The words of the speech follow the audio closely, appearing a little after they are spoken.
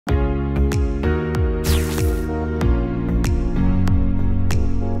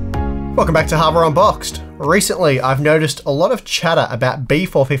Welcome back to Hardware Unboxed. Recently, I've noticed a lot of chatter about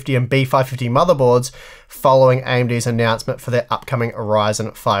B450 and B550 motherboards following AMD's announcement for their upcoming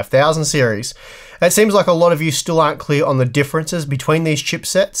Ryzen 5000 series. It seems like a lot of you still aren't clear on the differences between these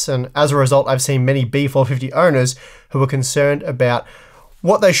chipsets, and as a result, I've seen many B450 owners who are concerned about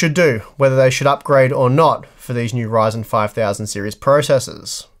what they should do, whether they should upgrade or not for these new Ryzen 5000 series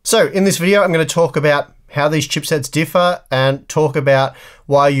processors. So in this video, I'm going to talk about how these chipsets differ and talk about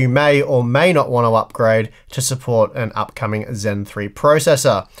why you may or may not want to upgrade to support an upcoming Zen 3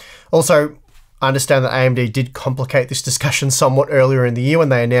 processor. Also, I understand that AMD did complicate this discussion somewhat earlier in the year when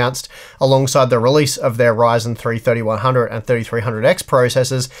they announced, alongside the release of their Ryzen 3 3100 and 3300X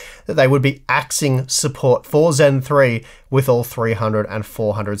processors, that they would be axing support for Zen 3 with all 300 and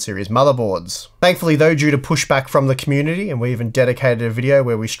 400 series motherboards. Thankfully though, due to pushback from the community, and we even dedicated a video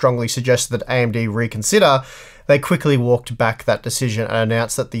where we strongly suggested that AMD reconsider, they quickly walked back that decision and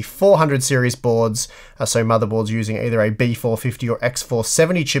announced that the 400 series boards, so motherboards using either a B450 or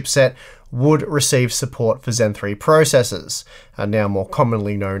X470 chipset, would receive support for Zen 3 processors, now more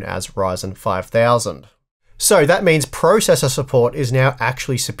commonly known as Ryzen 5000. So that means processor support is now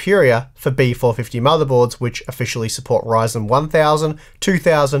actually superior for B450 motherboards, which officially support Ryzen 1000,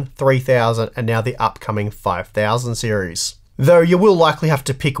 2000, 3000, and now the upcoming 5000 series. Though you will likely have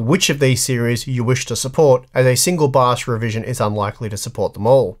to pick which of these series you wish to support, as a single BIOS revision is unlikely to support them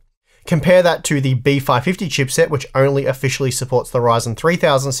all. Compare that to the B550 chipset, which only officially supports the Ryzen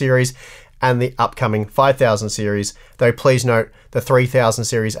 3000 series and the upcoming 5000 series, though please note the 3000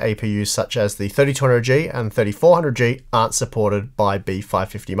 series APUs such as the 3200G and 3400G aren't supported by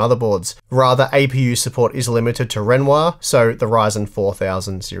B550 motherboards. Rather, APU support is limited to Renoir, so the Ryzen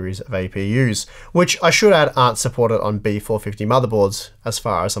 4000 series of APUs, which I should add aren't supported on B450 motherboards as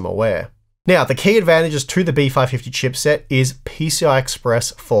far as I'm aware. Now, the key advantages to the B550 chipset is PCI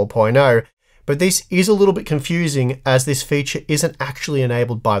Express 4.0, but this is a little bit confusing as this feature isn't actually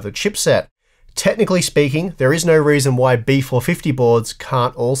enabled by the chipset. Technically speaking, there is no reason why B450 boards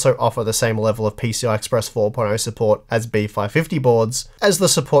can't also offer the same level of PCI Express 4.0 support as B550 boards, as the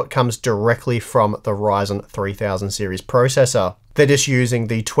support comes directly from the Ryzen 3000 series processor. They're just using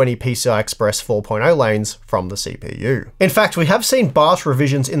the 20 PCI Express 4.0 lanes from the CPU. In fact, we have seen BIOS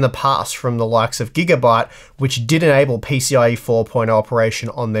revisions in the past from the likes of Gigabyte, which did enable PCIe 4.0 operation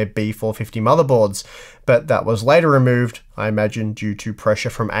on their B450 motherboards, but that was later removed, I imagine due to pressure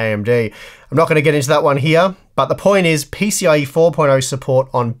from AMD. I'm not going to get into that one here, but the point is PCIe 4.0 support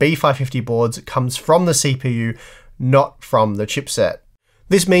on B550 boards comes from the CPU, not from the chipset.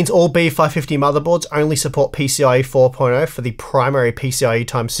 This means all B550 motherboards only support PCIe 4.0 for the primary PCIe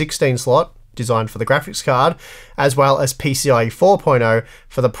x16 slot, designed for the graphics card, as well as PCIe 4.0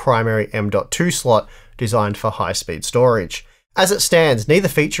 for the primary M.2 slot, designed for high-speed storage. As it stands, neither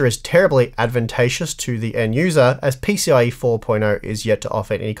feature is terribly advantageous to the end user, as PCIe 4.0 is yet to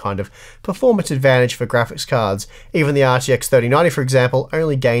offer any kind of performance advantage for graphics cards. Even the RTX 3090, for example,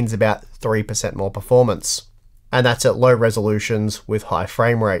 only gains about 3% more performance. And that's at low resolutions with high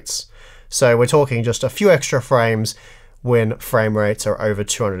frame rates. So we're talking just a few extra frames when frame rates are over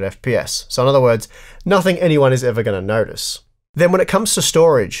 200 FPS. So in other words, nothing anyone is ever going to notice. Then when it comes to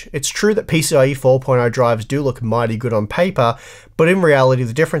storage, it's true that PCIe 4.0 drives do look mighty good on paper, but in reality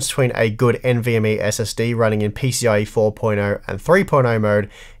the difference between a good NVMe SSD running in PCIe 4.0 and 3.0 mode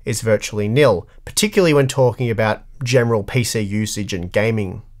is virtually nil, particularly when talking about general PC usage and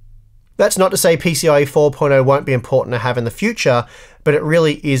gaming. That's not to say PCIe 4.0 won't be important to have in the future, but it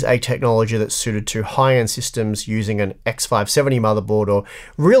really is a technology that's suited to high-end systems using an X570 motherboard, or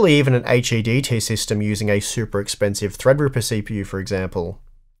really even an HEDT system using a super expensive Threadripper CPU, for example.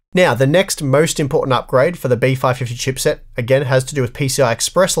 Now, the next most important upgrade for the B550 chipset again has to do with PCI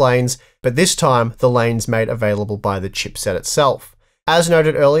Express lanes, but this time the lanes made available by the chipset itself. As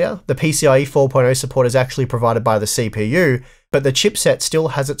noted earlier, the PCIe 4.0 support is actually provided by the CPU, but the chipset still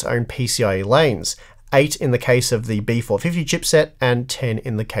has its own PCIe lanes, 8 in the case of the B450 chipset and 10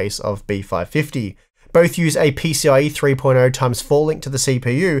 in the case of B550. Both use a PCIe 3.0 x 4 link to the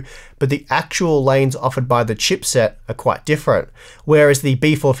CPU, but the actual lanes offered by the chipset are quite different. Whereas the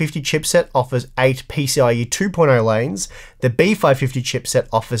B450 chipset offers 8 PCIe 2.0 lanes, the B550 chipset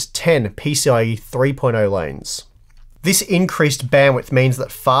offers 10 PCIe 3.0 lanes. This increased bandwidth means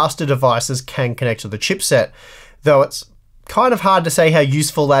that faster devices can connect to the chipset, though it's kind of hard to say how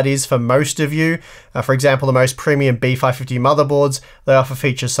useful that is for most of you. For example, the most premium B550 motherboards, they offer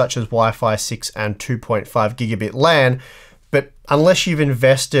features such as Wi-Fi 6 and 2.5 gigabit LAN, but unless you've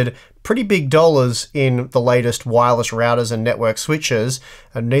invested pretty big dollars in the latest wireless routers and network switches,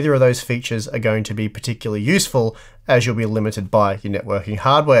 and neither of those features are going to be particularly useful as you'll be limited by your networking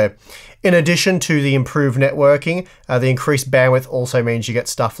hardware. In addition to the improved networking, the increased bandwidth also means you get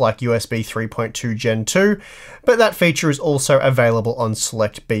stuff like USB 3.2 Gen 2, but that feature is also available on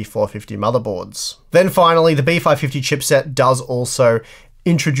select B450 motherboards. Then finally, the B550 chipset does also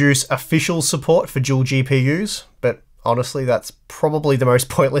introduce official support for dual GPUs, but honestly, that's probably the most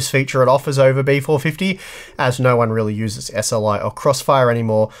pointless feature it offers over B450, as no one really uses SLI or Crossfire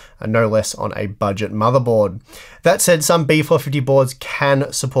anymore, and no less on a budget motherboard. That said, some B450 boards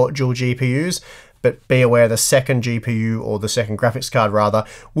can support dual GPUs, but be aware the second GPU, or the second graphics card rather,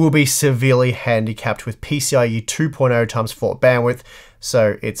 will be severely handicapped with PCIe 2.0 times 4 bandwidth,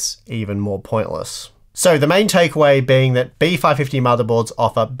 so it's even more pointless. So the main takeaway being that B550 motherboards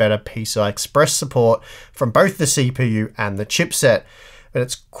offer better PCI Express support from both the CPU and the chipset, but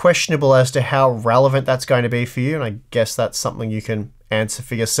it's questionable as to how relevant that's going to be for you, and I guess that's something you can answer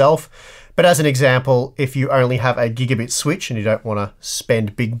for yourself. But as an example, if you only have a gigabit switch and you don't want to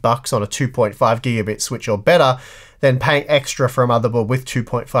spend big bucks on a 2.5 gigabit switch or better, then paying extra for a motherboard with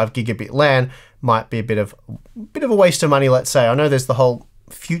 2.5 gigabit LAN might be a bit of a waste of money, let's say. I know there's the whole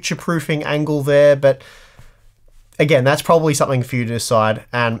future-proofing angle there, but again, that's probably something for you to decide,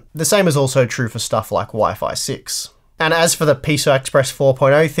 and the same is also true for stuff like Wi-Fi 6. And as for the PCI Express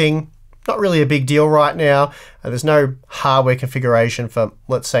 4.0 thing, not really a big deal right now. There's no hardware configuration for,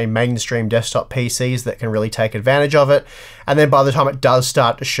 let's say, mainstream desktop PCs that can really take advantage of it, and then by the time it does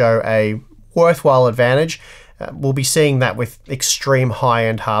start to show a worthwhile advantage, we'll be seeing that with extreme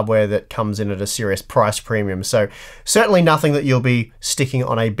high-end hardware that comes in at a serious price premium. So certainly nothing that you'll be sticking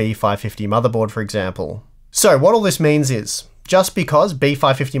on a B550 motherboard, for example. So what all this means is, just because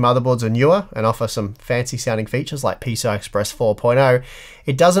B550 motherboards are newer and offer some fancy sounding features like PCI Express 4.0,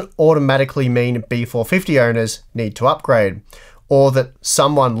 it doesn't automatically mean B450 owners need to upgrade, or that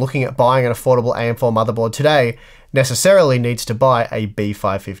someone looking at buying an affordable AM4 motherboard today necessarily needs to buy a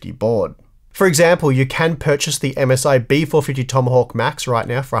B550 board. For example, you can purchase the MSI B450 Tomahawk Max right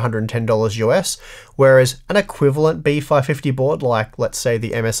now for $110 US, whereas an equivalent B550 board, like let's say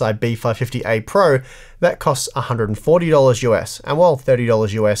the MSI B550A Pro, that costs $140 US. And while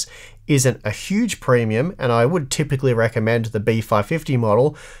 $30 US isn't a huge premium, and I would typically recommend the B550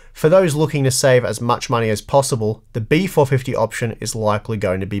 model, for those looking to save as much money as possible, the B450 option is likely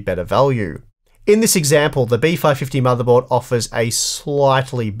going to be better value. In this example, the B550 motherboard offers a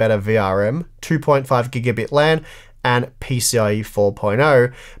slightly better VRM, 2.5 gigabit LAN, and PCIe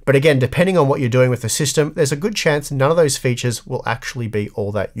 4.0, but again, depending on what you're doing with the system, there's a good chance none of those features will actually be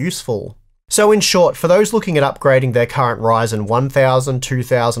all that useful. So in short, for those looking at upgrading their current Ryzen 1000,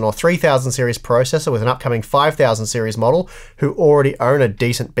 2000, or 3000 series processor with an upcoming 5000 series model who already own a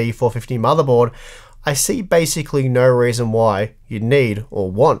decent B450 motherboard, I see basically no reason why you'd need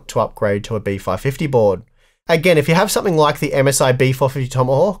or want to upgrade to a B550 board. Again, if you have something like the MSI B450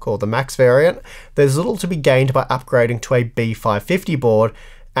 Tomahawk or the Max variant, there's little to be gained by upgrading to a B550 board,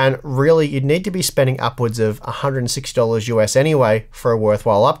 and really you'd need to be spending upwards of $160 US anyway for a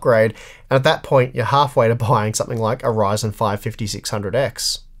worthwhile upgrade, and at that point you're halfway to buying something like a Ryzen 5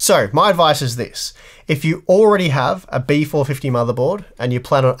 5600X. So my advice is this: if you already have a B450 motherboard and you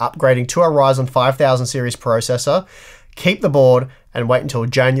plan on upgrading to a Ryzen 5000 series processor, keep the board and wait until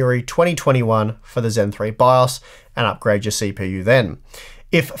January 2021 for the Zen 3 BIOS and upgrade your CPU then.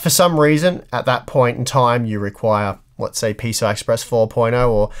 If for some reason at that point in time you require, let's say, PCI Express 4.0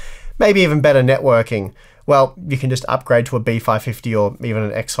 or maybe even better networking, well, you can just upgrade to a B550 or even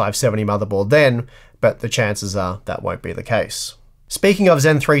an X570 motherboard then, but the chances are that won't be the case. Speaking of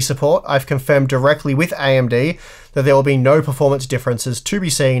Zen 3 support, I've confirmed directly with AMD that there will be no performance differences to be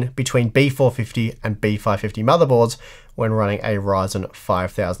seen between B450 and B550 motherboards when running a Ryzen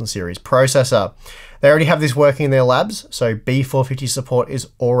 5000 series processor. They already have this working in their labs, so B450 support is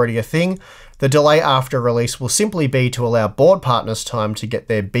already a thing. The delay after release will simply be to allow board partners time to get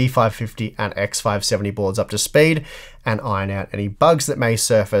their B550 and X570 boards up to speed and iron out any bugs that may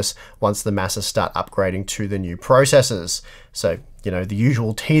surface once the masses start upgrading to the new processors. So, you know, the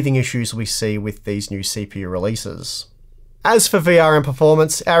usual teething issues we see with these new CPU releases. As for VRM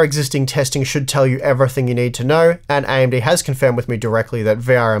performance, our existing testing should tell you everything you need to know, and AMD has confirmed with me directly that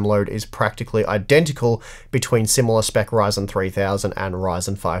VRM load is practically identical between similar spec Ryzen 3000 and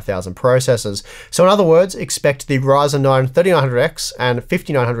Ryzen 5000 processors. So in other words, expect the Ryzen 9 3900X and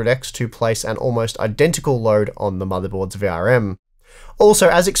 5900X to place an almost identical load on the motherboard's VRM. Also,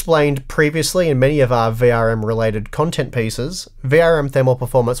 as explained previously in many of our VRM related content pieces, VRM thermal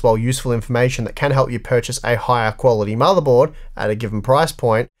performance, while useful information that can help you purchase a higher quality motherboard at a given price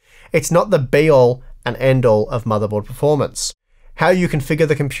point, it's not the be-all and end-all of motherboard performance. How you configure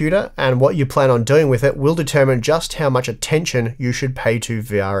the computer and what you plan on doing with it will determine just how much attention you should pay to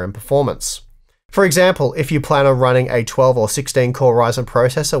VRM performance. For example, if you plan on running a 12 or 16 core Ryzen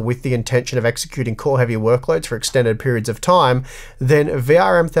processor with the intention of executing core-heavy workloads for extended periods of time, then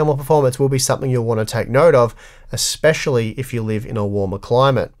VRM thermal performance will be something you'll want to take note of, especially if you live in a warmer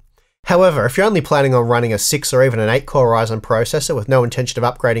climate. However, if you're only planning on running a 6 or even an 8 core Ryzen processor with no intention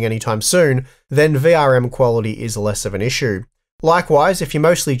of upgrading anytime soon, then VRM quality is less of an issue. Likewise, if you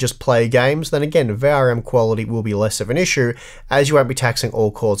mostly just play games, then again, VRM quality will be less of an issue, as you won't be taxing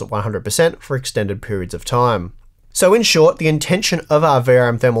all cores at 100% for extended periods of time. So in short, the intention of our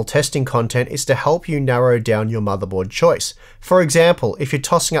VRM thermal testing content is to help you narrow down your motherboard choice. For example, if you're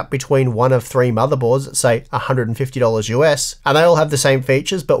tossing up between one of 3 motherboards at say $150 US, and they all have the same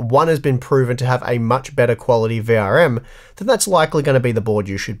features, but one has been proven to have a much better quality VRM, then that's likely going to be the board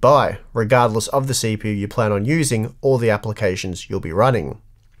you should buy, regardless of the CPU you plan on using or the applications you'll be running.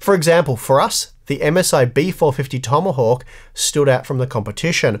 For example, for us, the MSI B450 Tomahawk stood out from the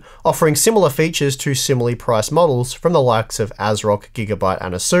competition, offering similar features to similarly priced models from the likes of ASRock, Gigabyte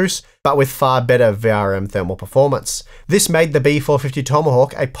and Asus, but with far better VRM thermal performance. This made the B450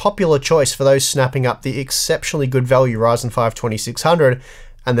 Tomahawk a popular choice for those snapping up the exceptionally good value Ryzen 5 2600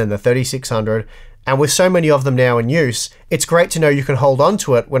 and then the 3600, and with so many of them now in use, it's great to know you can hold on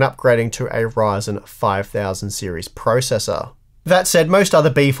to it when upgrading to a Ryzen 5000 series processor. That said, most other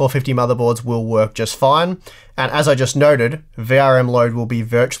B450 motherboards will work just fine, and as I just noted, VRM load will be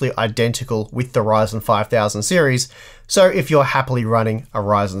virtually identical with the Ryzen 5000 series, so if you're happily running a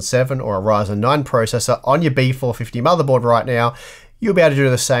Ryzen 7 or a Ryzen 9 processor on your B450 motherboard right now, you'll be able to do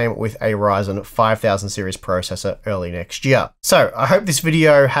the same with a Ryzen 5000 series processor early next year. So I hope this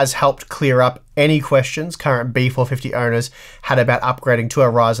video has helped clear up any questions current B450 owners had about upgrading to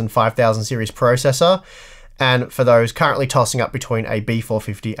a Ryzen 5000 series processor. And for those currently tossing up between a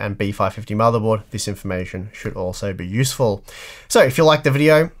B450 and B550 motherboard, this information should also be useful. So if you liked the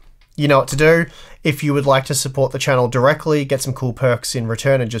video, you know what to do. If you would like to support the channel directly, get some cool perks in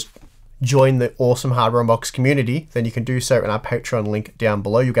return, and just join the awesome Hardware Unboxed community, then you can do so in our Patreon link down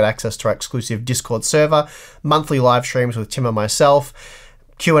below. You'll get access to our exclusive Discord server, monthly live streams with Tim and myself,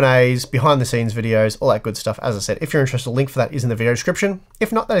 Q&As, behind the scenes videos, all that good stuff. As I said, if you're interested, a link for that is in the video description.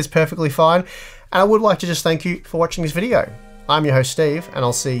 If not, that is perfectly fine. And I would like to just thank you for watching this video. I'm your host, Steve, and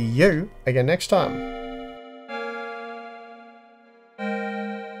I'll see you again next time.